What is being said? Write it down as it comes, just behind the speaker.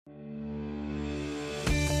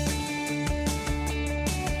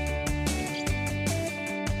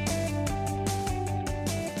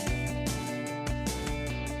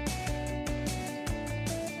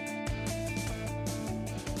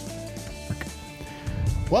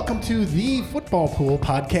Welcome to the Football Pool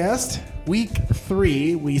Podcast. Week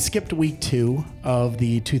 3, we skipped week 2 of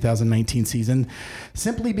the 2019 season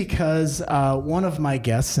simply because one of my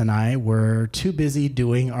guests and I were too busy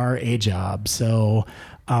doing our A job. So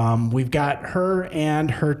we've got her and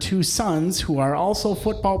her 2 sons who are also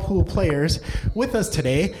football pool players with us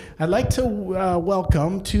today. I'd like to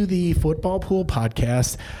welcome to the Football Pool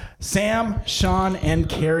Podcast Sam, Sean, and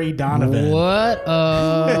Carrie Donovan. What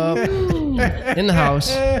up? In the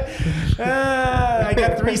house. I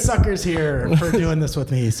got 3 suckers here for doing this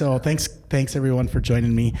with me. So thanks everyone for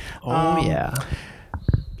joining me. Yeah.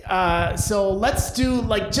 So let's do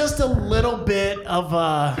like just a little bit of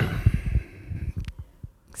a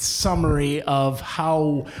summary of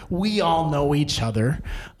how we all know each other.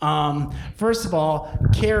 First of all,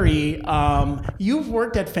 Carrie, you've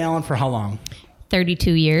worked at Fallon for how long?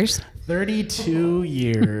 32 years. 32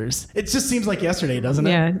 years. It just seems like yesterday, doesn't it?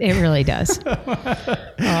 Yeah, it really does.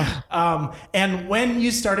 And when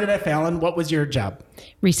you started at Fallon, what was your job?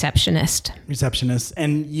 Receptionist.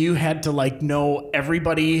 And you had to like know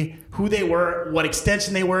everybody, who they were, what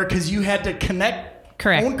extension they were, because you had to connect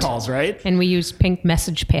Correct. phone calls, right? And we used pink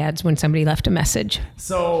message pads when somebody left a message.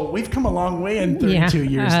 So we've come a long way in 32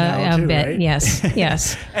 years now, too, a bit, right?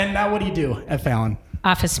 Yes. And now what do you do at Fallon?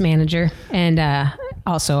 Office manager and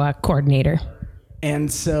also a coordinator.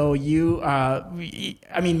 And so you,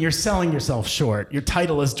 you're selling yourself short. Your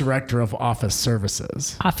title is Director of Office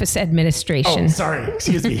Services. Office administration. Oh, sorry.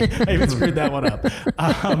 Excuse me. I even screwed that one up.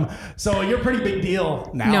 So you're a pretty big deal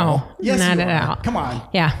now. No, yes, not you at are. all. Come on.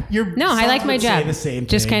 Yeah. I like my job. The same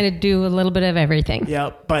Just thing. kind of do a little bit of everything. Yeah,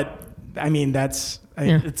 but I mean, it's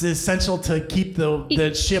essential to keep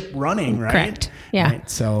the ship running, right? Correct. Yeah. Right,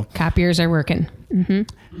 so Copiers are working.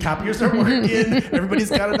 Mm-hmm. Copiers are working. Everybody's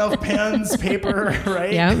got enough pens, paper,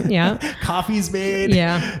 right? Yeah. Coffee's made.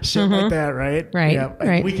 Yeah. Shit like that, right? Right. Yeah.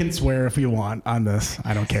 Right. We can swear if you want on this.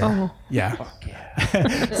 I don't care. Oh. Yeah.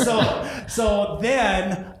 So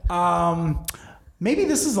then, maybe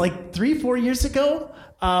this is like 3-4 years ago.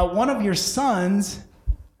 One of your sons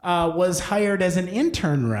was hired as an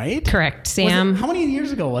intern, right? Correct. Sam. How many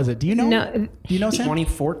years ago was it? Do you know? No. Do you know, Sam?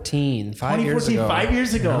 2014, 5 years 2014, ago. 5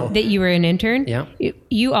 years ago. That you were an intern? Yeah.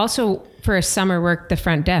 You also, for a summer, worked the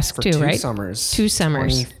front desk For too, 2 right? summers. 2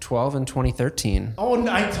 summers. 2012 and 2013. Oh,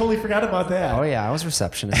 no, I totally forgot about that. Oh yeah, I was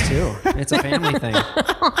receptionist too. It's a family thing.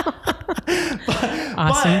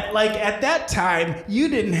 Awesome. But like at that time, you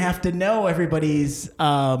didn't have to know everybody's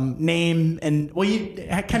name, and well, you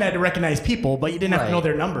kind of had to recognize people, but you didn't have to know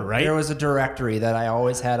their number, right? There was a directory that I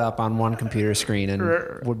always had up on one computer screen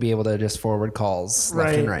and would be able to just forward calls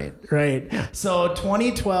left and right. Right. Yeah. So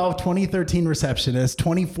 2012, 2013 receptionist,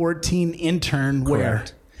 2014 intern.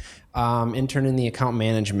 Correct. Where? Intern in the account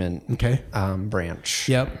management branch.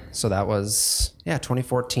 Yep. So that was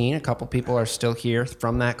 2014. A couple people are still here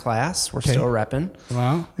from that class. We're still repping.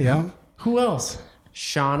 Well, yeah. Who else?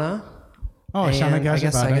 Shauna. Oh, Shauna I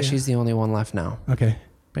guess she's the only one left now. Okay.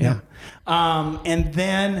 But yeah. And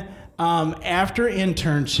then after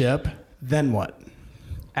internship, then what?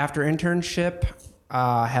 After internship,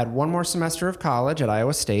 had one more semester of college at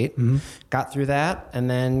Iowa State. Mm-hmm. Got through that and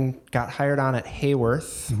then got hired on at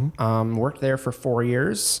Hayworth. Mm-hmm. Worked there for 4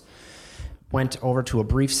 years. Went over to a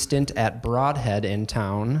brief stint at Broadhead in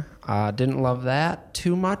town. Didn't love that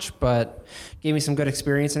too much, but gave me some good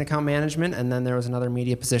experience in account management. And then there was another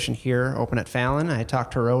media position here open at Fallon. I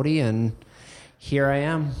talked to Rhodey, and here I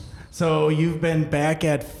am. So you've been back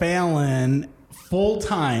at Fallon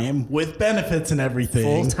full-time with benefits and everything.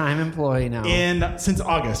 Full-time employee now. Since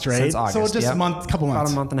August, right? Since August, So just couple months. About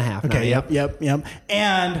a month and a half Okay, now. Yep.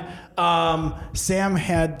 And Sam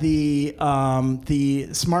had the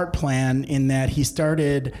smart plan in that he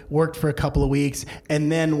worked for a couple of weeks,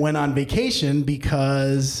 and then went on vacation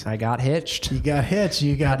because... I got hitched. You got hitched.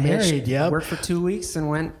 You got married, yep. Worked for 2 weeks and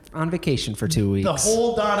went on vacation for 2 weeks. The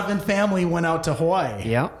whole Donovan family went out to Hawaii.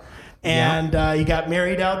 Yep. And you got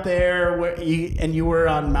married out there, and you were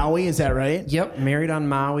on Maui, is that right? Yep, married on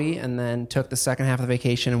Maui, and then took the second half of the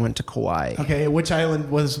vacation and went to Kauai. Okay, which island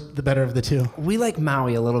was the better of the two? We like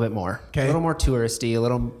Maui a little bit more. Okay. A little more touristy, a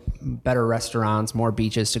little better restaurants, more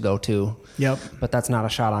beaches to go to. Yep. But that's not a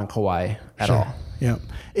shot on Kauai at all. Yep.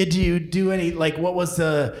 Did you do any, like, what was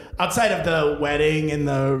outside of the wedding and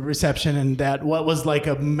the reception and that, what was like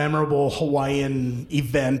a memorable Hawaiian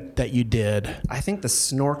event that you did? I think the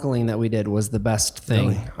snorkeling that we did was the best thing.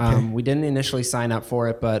 Really? Okay. We didn't initially sign up for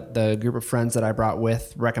it, but the group of friends that I brought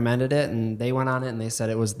with recommended it, and they went on it and they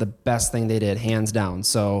said it was the best thing they did, hands down.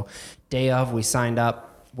 So day of, we signed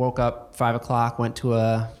up, woke up 5 o'clock, went to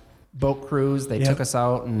a boat cruise. They took us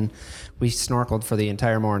out and we snorkeled for the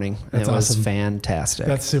entire morning. And it was fantastic.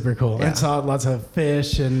 That's super cool. Yeah. And saw lots of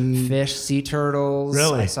fish, sea turtles.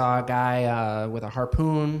 Really? I saw a guy with a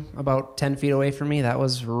harpoon about 10 feet away from me. That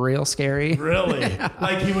was real scary. Really?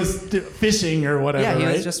 Like he was fishing or whatever, Yeah, he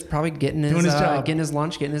right? was just probably getting his job. getting his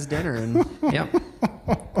lunch, getting his dinner. And yep.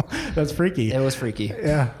 That's freaky. It was freaky.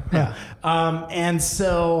 Yeah. And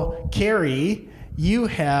so, Carrie, you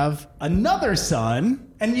have another son,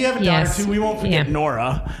 and you have a daughter too. We won't forget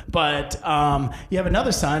Nora, but you have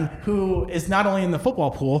another son who is not only in the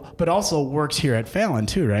football pool, but also works here at Fallon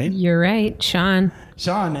too, right? You're right, Sean.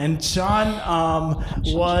 Sean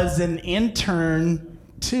was an intern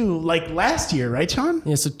too, like last year, right, Sean?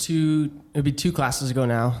 Yeah, so it'd be 2 classes ago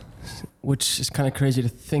now, which is kind of crazy to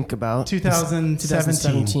think about.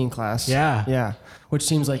 2017 class. Yeah. Which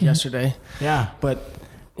seems like yesterday. Yeah. But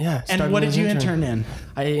yeah. And what did you intern in?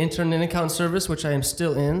 I interned in account service, which I am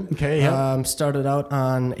still in. Okay, yeah. Started out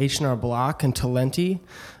on H&R Block and Talenti.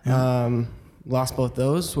 Lost both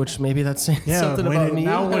those, which maybe that's saying something about me.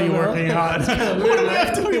 Now what are you working on? What do we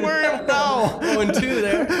have to be worried about now? 0-2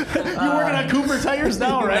 there. You're working on Cooper tires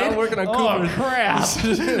now, right? I'm working on Cooper. Oh, crap.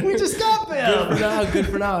 We just got them. Good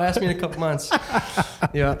for now. Ask me in a couple months.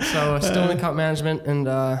 Yeah, so still in account management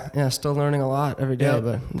and still learning a lot every day,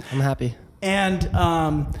 but I'm happy. And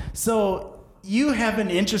so you have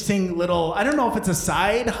an interesting little, I don't know if it's a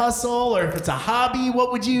side hustle or if it's a hobby.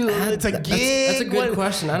 What would you, it's a gig? That's a good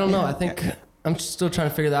question. I don't know. I think I'm still trying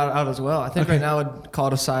to figure that out as well. I think right now I'd call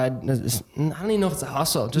it a side. I don't even know if it's a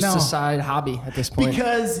hustle, just a side hobby at this point.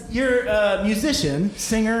 Because you're a musician,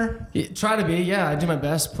 singer. Try to be, yeah. I do my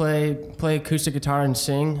best. Play acoustic guitar and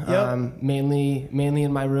sing. Mainly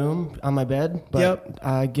in my room on my bed. But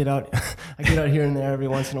I get out here and there every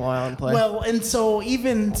once in a while and play. Well, and so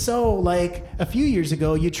even so, like a few years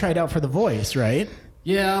ago, you tried out for The Voice, right?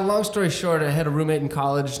 Yeah. Long story short, I had a roommate in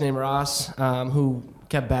college named Ross who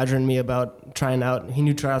kept badgering me about trying out. He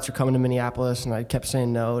knew tryouts were coming to Minneapolis, and I kept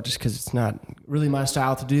saying no just because it's not really my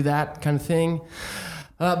style to do that kind of thing.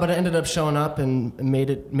 But I ended up showing up and made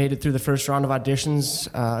it through the first round of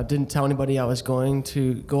auditions. Didn't tell anybody I was going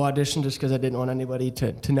to go audition just because I didn't want anybody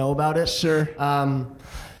to know about it. Sure.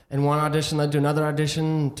 And one audition led to another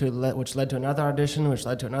audition, which led to another audition, which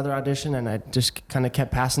led to another audition, and I just kind of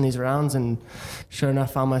kept passing these rounds, and sure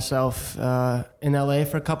enough, found myself in LA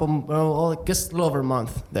for I guess a little over a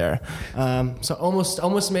month there. So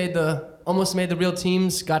almost made the real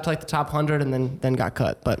teams, got to like the top 100, and then got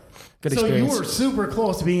cut. But good experience. So you were super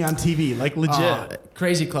close to being on TV, like legit.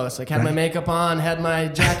 Crazy close. Like had my makeup on, had my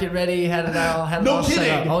jacket ready, had it all set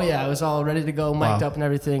up. Oh yeah, I was all ready to go, mic'd up and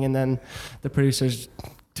everything, and then the producers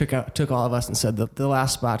took all of us and said the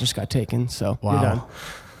last spot just got taken, so you're done.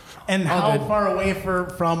 And how far away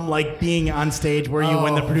from like being on stage were you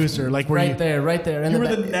when the producer, like were right there you were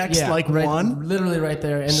the next one, literally right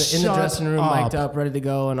there in the dressing room, mic'd up, ready to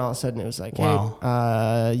go, and all of a sudden it was like,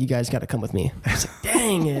 hey, you guys got to come with me. I was like,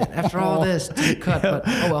 dang it! After all this, cut, but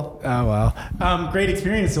oh well. Great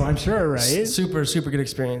experience, so I'm sure, right? Super good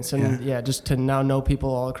experience, and just to now know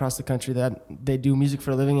people all across the country that they do music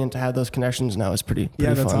for a living, and to have those connections now is pretty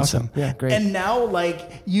that's fun. Awesome. So, yeah, great. And now,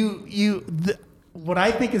 like what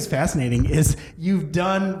I think is fascinating is you've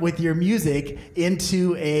done with your music you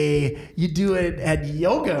do it at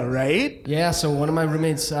yoga, right? Yeah, so one of my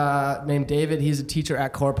roommates named David, he's a teacher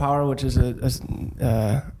at Core Power, which is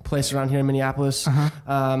a place around here in Minneapolis.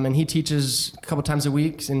 And he teaches a couple times a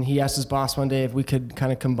week, and he asked his boss one day if we could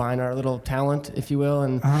kind of combine our little talent, if you will,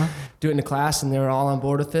 and do it in a class, and they were all on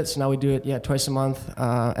board with it. So now we do it twice a month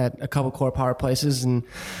at a couple Core Power places, and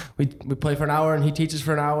we play for an hour, and he teaches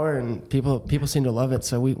for an hour, and people seem to love it,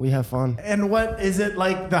 so we have fun. And what is it,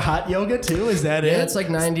 like the hot yoga too? Is that it? Yeah, it's like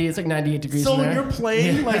 98 degrees so in there. So you're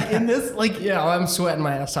playing like in this, like I'm sweating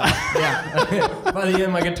my ass off. Yeah. By the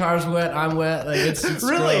end, my guitar's wet, I'm wet. Like it's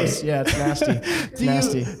really gross. Yeah, it's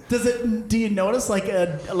nasty. Do you notice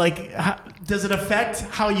does it affect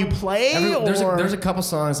how you play? There's a couple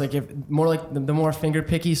songs like the more finger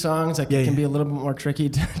picky songs, like it can be a little bit more tricky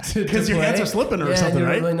to because your hands are slipping or something, you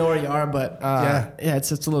right? don't really know where you are, but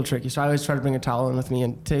it's a little tricky. So I always try to bring a towel in with me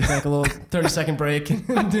and take like a little 30-second break and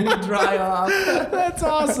dry off. That's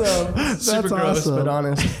awesome. Super gross, but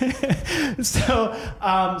honest. So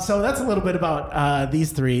that's a little bit about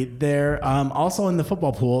these three. They're also in the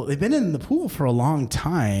football pool. They've been in the pool for a long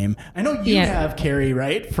time. I know you have, Carrie,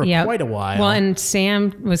 right? For quite a while. Well, and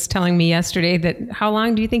Sam was telling me yesterday that how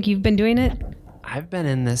long do you think you've been doing it? I've been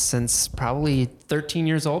in this since probably 13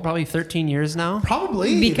 years old, probably 13 years now.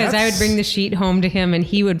 Probably. Because I would bring the sheet home to him and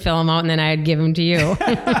he would fill them out and then I'd give them to you.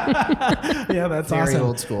 Yeah, that's Very awesome.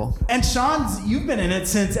 old school. And Sean's, you've been in it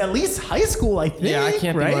since at least high school, I think. Yeah, I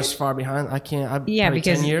can't right? be much far behind. I can't. Yeah, probably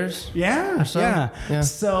because 10 years. Yeah, so. yeah. Yeah.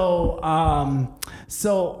 So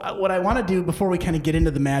what I want to do before we kind of get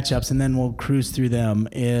into the matchups and then we'll cruise through them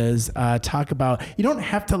is talk about, you don't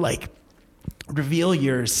have to like reveal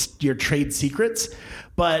your trade secrets,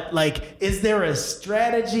 but like, is there a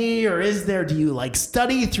strategy or do you like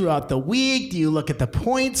study throughout the week? Do you look at the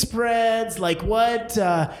point spreads? Like what,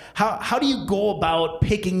 how do you go about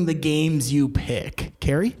picking the games you pick?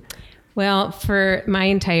 Carrie? Well, for my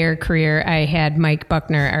entire career, I had Mike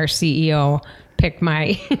Buckner, our CEO, pick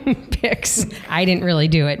my picks. I didn't really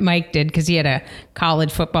do it. Mike did because he had a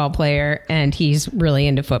college football player and he's really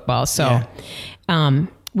into football. So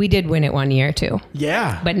we did win it one year too.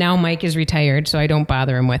 Yeah. But now Mike is retired, so I don't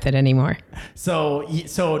bother him with it anymore. So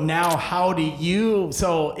now how do you,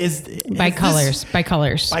 By colors. By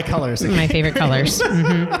colors. Okay. My favorite colors.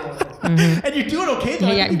 And you're doing okay though.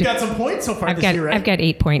 Yeah, You've got some points so far this year, right? I've got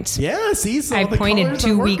 8 points. Yeah, see, so I the pointed colors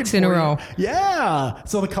 2 are working weeks in a for you. row. Yeah,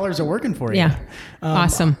 so the colors are working for you. Yeah.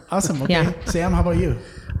 Awesome. Awesome. Okay, Yeah. Sam, how about you?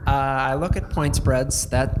 I look at point spreads.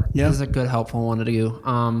 That is a good, helpful one to do.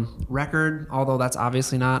 Record, although that's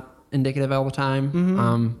obviously not indicative all the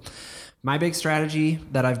time. My big strategy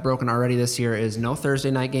that I've broken already this year is no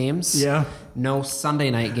Thursday night games. Yeah. No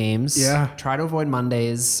Sunday night games. Yeah. Try to avoid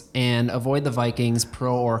Mondays and avoid the Vikings,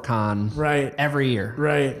 pro or con. Right. Every year.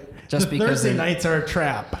 Right. Just the because Thursday nights are a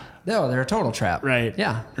trap. No, they're a total trap. Right.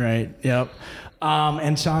 Yeah. Right. Yep.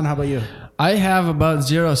 And Sean, how about you? I have about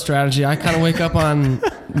zero strategy. I kind of wake up on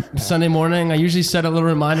Sunday morning. I usually set a little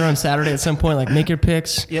reminder on Saturday at some point, like make your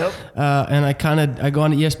picks. Yep. And I go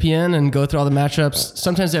on to ESPN and go through all the matchups.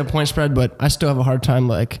 Sometimes they have point spread, but I still have a hard time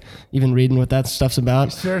like even reading what that stuff's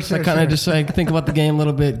about. Sure. So I kind of just like think about the game a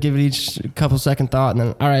little bit, give it each a couple second thought, and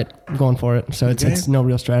then all right, I'm going for it. So it's no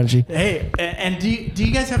real strategy. Hey, and do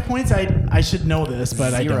you guys have points? I should know this,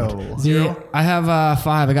 but Zero. I don't. Zero. I have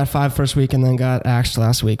 5. I got 5 first week and then got axed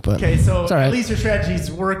last week. But Okay, so it's all right. at least your strategy's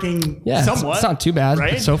working somewhat. It's not too bad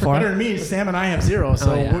right? so far. Better than me. Sam and I have 0,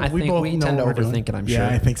 so I we think both we know tend to what we're doing. overthink it, I'm sure. Yeah,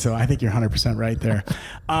 I think so. I think you're 100% right there.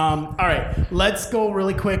 All right, let's go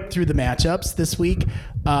really quick through the matchups this week.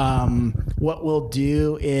 What we'll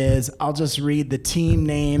do is I'll just read the team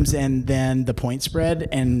names and then the point spread,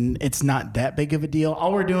 and it's not that big of a deal.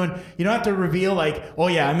 All we're doing, you don't have to reveal like, oh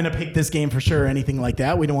yeah, I'm going to pick this game for sure or anything like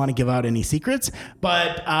that. We don't want to give out any secrets.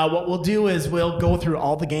 But what we'll do is we'll go through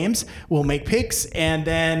all the games. We'll make picks, and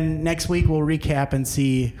then next week we'll recap and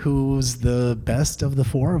see who's the best of the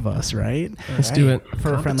 4 of us, right? Let's do it.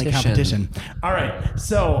 For a friendly competition. All right.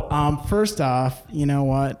 So first off, you know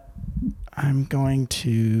what? I'm going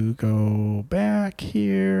to go back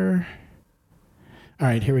here. All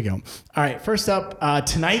right, here we go. All right, first up,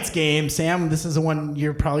 tonight's game. Sam, this is the one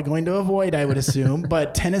you're probably going to avoid, I would assume.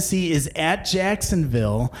 But Tennessee is at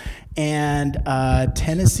Jacksonville, and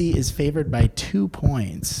Tennessee is favored by 2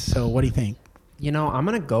 points. So what do you think? You know, I'm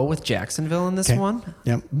going to go with Jacksonville in this one.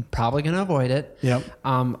 Yep. Probably going to avoid it. Yep.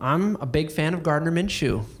 I'm a big fan of Gardner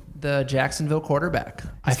Minshew, the Jacksonville quarterback.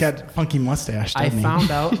 He's got a funky mustache, I doesn't he? found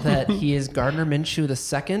out that he is Gardner Minshew the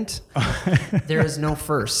second. There is no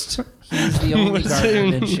first. He's the only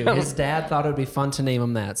Gardner Minshew. His dad thought it would be fun to name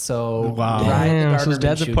him that. So Wow. ride the Damn, so Gardner his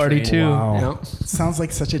dad's a Minshew party train. too. Wow. You know? Sounds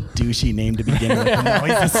like such a douchey name to begin with. And now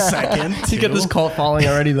he's the second. You get this too. cult following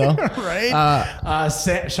already though. Right?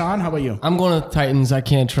 Sean, how about you? I'm going with Titans. I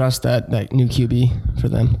can't trust that new QB for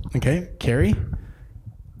them. Okay. Carrie?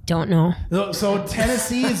 Don't know. So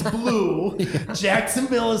Tennessee is blue.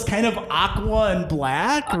 Jacksonville is kind of aqua and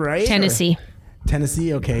black, right? Tennessee.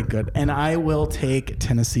 Tennessee, okay, good. And I will take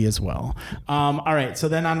Tennessee as well. All right, so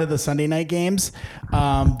then on to the Sunday night games.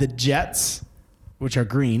 The Jets, which are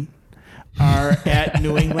green, are at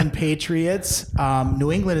New England Patriots.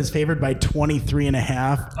 New England is favored by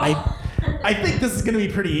 23.5. I think this is going to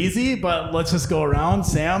be pretty easy, but let's just go around.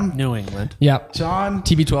 Sam? New England. Yeah. John?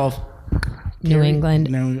 TB12. New Carrie?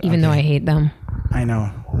 England, No, even though okay. I hate them. I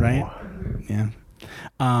know, right? Yeah.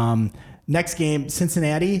 Next game,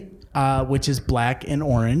 Cincinnati, which is black and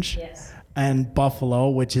orange. Yes. And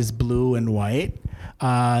Buffalo, which is blue and white.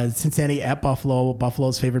 Cincinnati at Buffalo.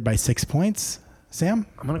 Buffalo's favored by 6 points. Sam?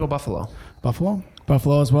 I'm going to go Buffalo. Buffalo?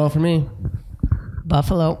 Buffalo as well for me.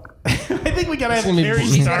 Buffalo. I think we gotta have gonna be Carrie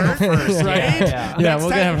brutal. start first, right? Yeah, Next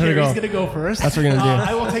we'll time, have her Carrie's go. gonna go first. That's what we're gonna do.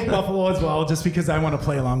 I will take Buffalo as well, just because I want to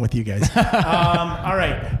play along with you guys. All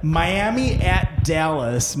right, Miami at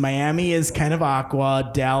Dallas. Miami is kind of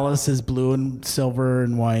aqua. Dallas is blue and silver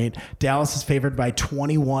and white. Dallas is favored by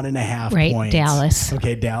 21.5 Right, points. Dallas.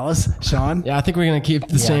 Okay, Dallas. Sean. Yeah, I think we're gonna keep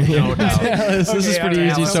the same here. no doubt. Dallas. This is Okay, pretty all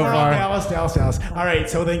right, easy so we're all far. Dallas. All right,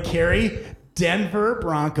 so then Carrie, Denver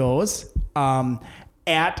Broncos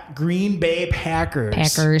at Green Bay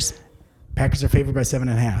Packers. Packers are favored by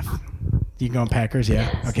 7.5. You going Packers? Yeah.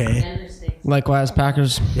 Okay. Likewise,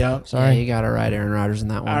 Packers. Yep. Yeah, Sorry. you got to ride Aaron Rodgers in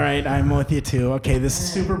that one. All right, I'm with you too. Okay, this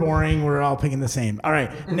is super boring. We're all picking the same. All right,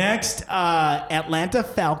 next, Atlanta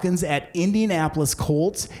Falcons at Indianapolis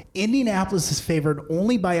Colts. Indianapolis is favored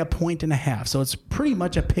only by 1.5, so it's pretty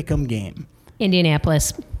much a pick'em game.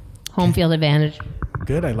 Indianapolis, home field advantage.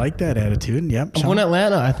 Good, I like that attitude. Yep. I'm Sean? going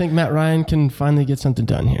Atlanta. I think Matt Ryan can finally get something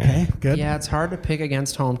done here. Okay, good. Yeah, it's hard to pick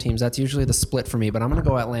against home teams. That's usually the split for me, but I'm going to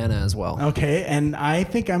go Atlanta as well. Okay, and I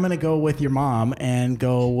think I'm going to go with your mom and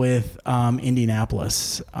go with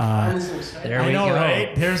Indianapolis. There I we know, go.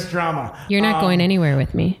 right? There's drama. You're not going anywhere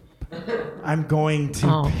with me. I'm going to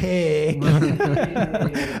Oh. pick.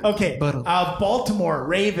 Okay, Baltimore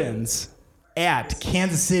Ravens at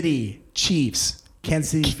Kansas City Chiefs.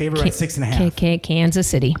 Kansas City favored by 6.5. KK, Kansas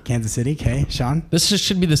City. Kansas City, okay. Sean? This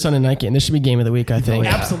should be the Sunday night game. This should be game of the week, I think.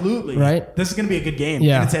 Absolutely. Right? This is going to be a good game.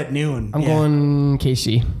 Yeah. And it's at noon. I'm Yeah. going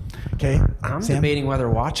KC. Okay. I'm Sam? debating whether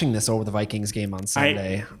watching this over the Vikings game on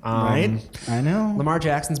Sunday. Right? I know. Lamar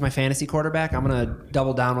Jackson's my fantasy quarterback. I'm going to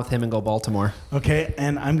double down with him and go Baltimore. Okay,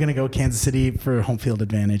 and I'm going to go Kansas City for home field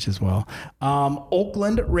advantage as well.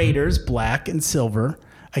 Oakland Raiders, black and silver,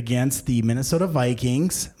 against the Minnesota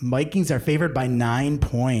Vikings. Vikings are favored by 9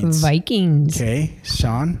 points. Vikings. Okay,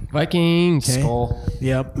 Sean? Vikings. Okay. Skull.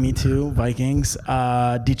 Yep, me too, Vikings.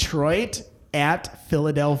 Detroit at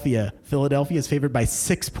Philadelphia. Philadelphia is favored by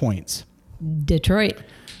 6 points. Detroit.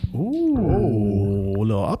 Ooh, a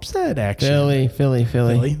little upset action.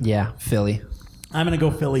 Philly. Yeah, Philly. I'm going to go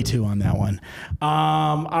Philly too on that one.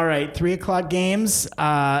 All right, 3 o'clock games.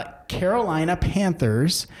 Carolina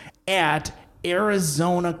Panthers at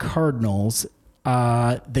Arizona Cardinals.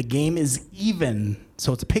 The game is even,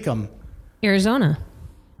 so it's a pick 'em. Arizona.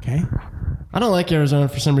 Okay. I don't like Arizona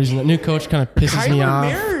for some reason. That new coach kind of pisses me Kyler off.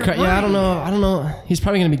 Murray, Yeah, I don't know. He's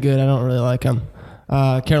probably going to be good. I don't really like him.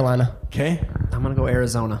 Carolina. Okay. I'm going to go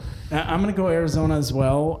Arizona. I'm going to go Arizona as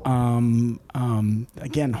well.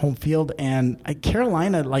 Again, home field. And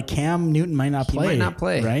Carolina, like Cam Newton might not He play. might not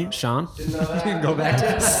play. Right? Sean? Go back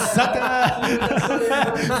to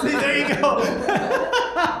See, there you go.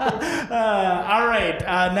 All right.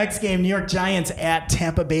 Next game, New York Giants at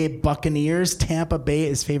Tampa Bay Buccaneers. Tampa Bay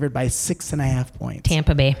is favored by 6.5 points.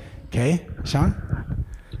 Tampa Bay. Okay. Sean?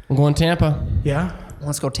 I'm going Tampa. Yeah?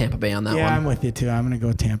 Let's go Tampa Bay on that Yeah, one. I'm with you too. I'm going to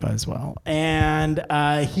go Tampa as well. And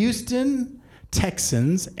Houston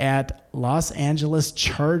Texans at Los Angeles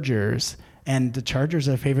Chargers. And the Chargers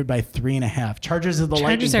are favored by 3.5. Chargers are the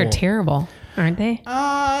Chargers lightning are bolt. terrible, aren't they?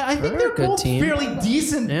 I think They're they're a good both team. fairly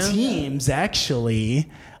decent Yeah. teams, actually.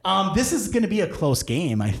 This is going to be a close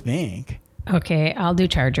game, I think. Okay, I'll do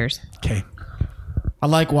Chargers. Okay. I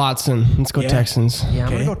like Watson. Let's go Yeah. Texans. Yeah, I'm going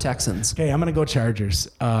Okay. to go Texans. Okay, I'm going to go Chargers.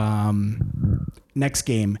 Next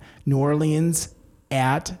game, New Orleans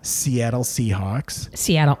at Seattle Seahawks.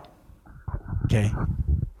 Seattle. Okay.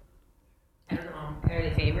 I don't know. Are they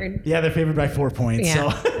favored? Yeah, they're favored by 4 points.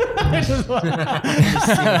 Yeah. So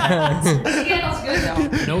Seattle's good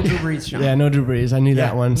though. No Drew Brees, Sean. Yeah, no Drew Brees. I knew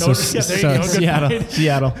that one. No, yeah, there you go. Good Seattle. point.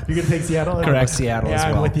 Seattle. You're going to take Seattle? Correct. Seattle Yeah, as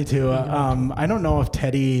well. I'm with you too. I don't know if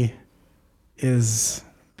Teddy is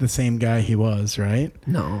the same guy he was, right?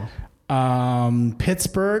 No.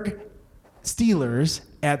 Pittsburgh Steelers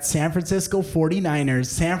at San Francisco 49ers.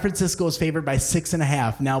 San Francisco is favored by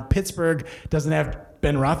 6.5. Now, Pittsburgh doesn't have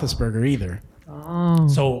Ben Roethlisberger either. Oh.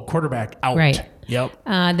 So, quarterback out. Right. Yep.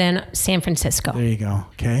 Then San Francisco. There you go.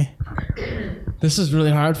 Okay. This is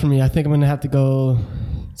really hard for me. I think I'm going to have to go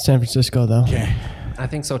San Francisco, though. Okay. I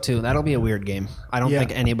think so too. That'll be a weird game. I don't Yeah.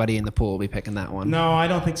 think anybody in the pool will be picking that one. No, I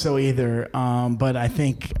don't think so either. But I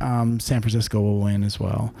think San Francisco will win as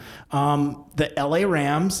well. The LA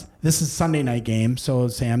Rams, this is Sunday night game. So,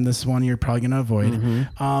 Sam, this is one you're probably going to avoid.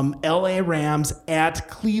 LA Rams at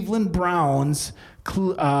Cleveland Browns.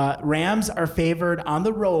 Rams are favored on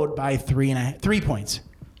the road by 3 points.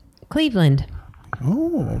 Cleveland.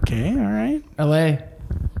 Oh, okay. All right. LA.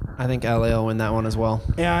 I think LA will win that one as well.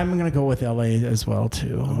 Yeah, I'm going to go with LA as well,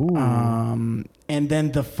 too. And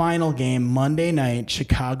then the final game, Monday night,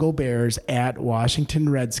 Chicago Bears at Washington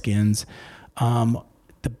Redskins.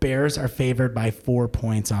 The Bears are favored by 4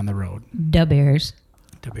 points on the road. Da Bears.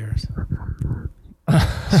 The Bears.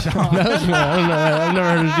 That was weird. I don't know. I've never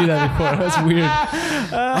heard her do that before. That's weird.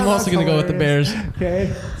 I'm also going to go with the Bears.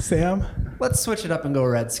 Okay, Sam? Let's switch it up and go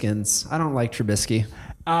Redskins. I don't like Trubisky.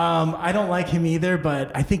 I don't like him either,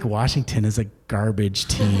 but I think Washington is a garbage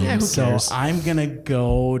team. Yeah, who so cares? I'm going to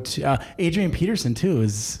go to Adrian Peterson, too.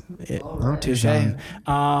 Touche. I'm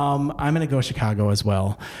going to go Chicago as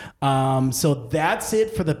well. So that's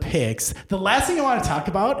it for the picks. The last thing I want to talk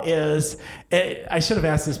about is, I should have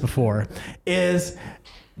asked this before, is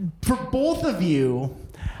for both of you,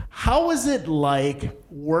 how is it like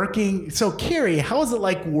working? So Carrie, how is it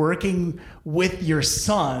like working with your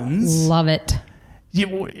sons? Love it.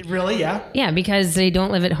 Really? Yeah. Yeah, because they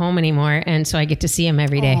don't live at home anymore, and so I get to see them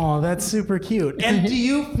every day. Oh, that's super cute. And do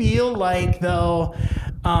you feel like though,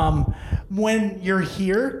 when you're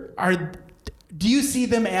here, do you see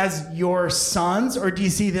them as your sons, or do you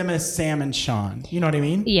see them as Sam and Sean? You know what I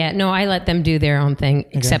mean? Yeah, no, I let them do their own thing,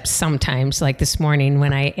 except sometimes, like this morning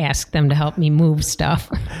when I asked them to help me move stuff.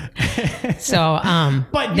 So,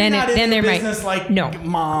 But you're then not in the they're business like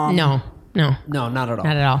mom. No, No, not at all.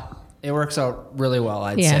 not at all. It works out really well,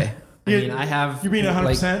 I'd Yeah. say. I mean, I have... You're being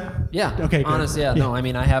 100%? Yeah. Okay, good. Honestly, yeah. No, I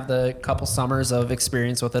mean, I have the couple summers of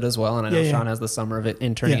experience with it as well, and I know Sean has the summer of it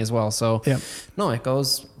interning as well. So, no, it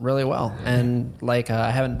goes really well. And like, I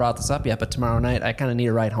haven't brought this up yet, but tomorrow night I kind of need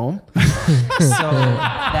a ride home. So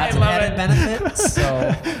that's an added benefit.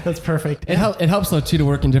 So That's perfect. It helps though too to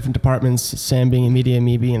work in different departments. Sam being in media,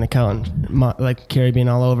 me being an accountant, like Carrie being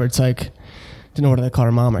all over. It's like, don't know whether they call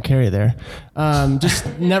her mom or Carrie there. Just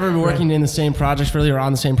never working in the same projects really, or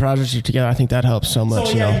on the same projects or together. I think that helps so much.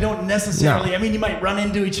 So you don't necessarily. No. I mean, you might run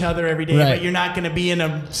into each other every day, Right. but you're not going to be in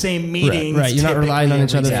a same meeting. Right. You're not relying on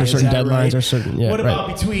each other for certain deadlines or certain. Yeah, what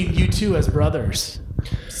about between you two as brothers?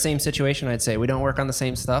 same situation, I'd say. We don't work on the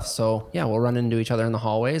same stuff, so yeah, we'll run into each other in the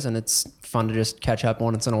hallways, and it's fun to just catch up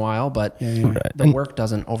once in a while, but the work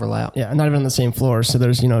doesn't overlap. Yeah, not even on the same floor, so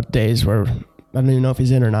there's days where I don't even know if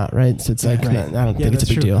he's in or not, right? So it's like, I don't think it's a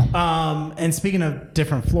big deal. And speaking of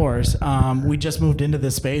different floors, we just moved into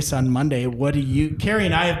this space on Monday. Carrie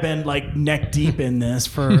and I have been like neck deep in this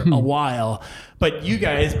for a while, but you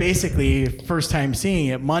guys basically first time seeing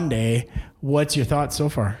it Monday. What's your thoughts so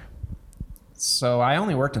far? So I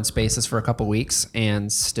only worked in spaces for a couple weeks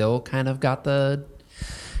and still kind of got the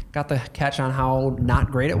catch on how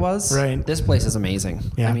not great it was. Right. This place is amazing.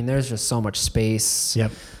 Yeah. I mean, there's just so much space.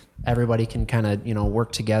 Yep. Everybody can kind of,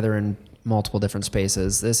 work together in multiple different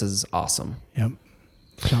spaces. This is awesome. Yep.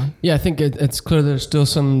 Sean? Yeah, I think it's clear there's still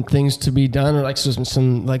some things to be done, or like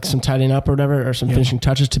some tidying up or whatever, or some finishing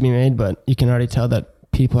touches to be made. But you can already tell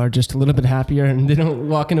that people are just a little bit happier, and they don't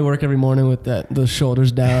walk into work every morning with those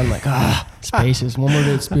shoulders down, like spaces, one more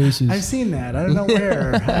day spaces. I've seen that. I don't know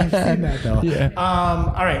where. I've seen that though. Yeah.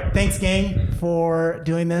 All right. Thanks, gang, for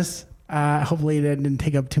doing this. Hopefully it didn't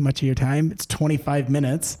take up too much of your time. It's 25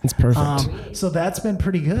 minutes. It's perfect. So that's been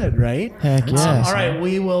pretty good, right? Heck yeah. All right,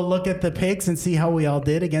 we will look at the picks and see how we all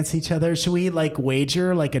did against each other. Should we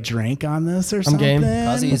wager a drink on this or something? I'm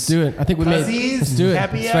game. Let's do it. I think we made. Let's do it.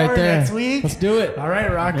 Happy it's hour right there. next week. Let's do it. All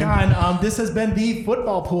right, rock on. This has been the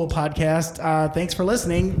Football Pool Podcast. Thanks for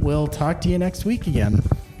listening. We'll talk to you next week again.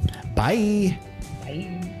 Bye.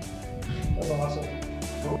 Bye. That was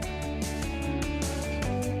awesome.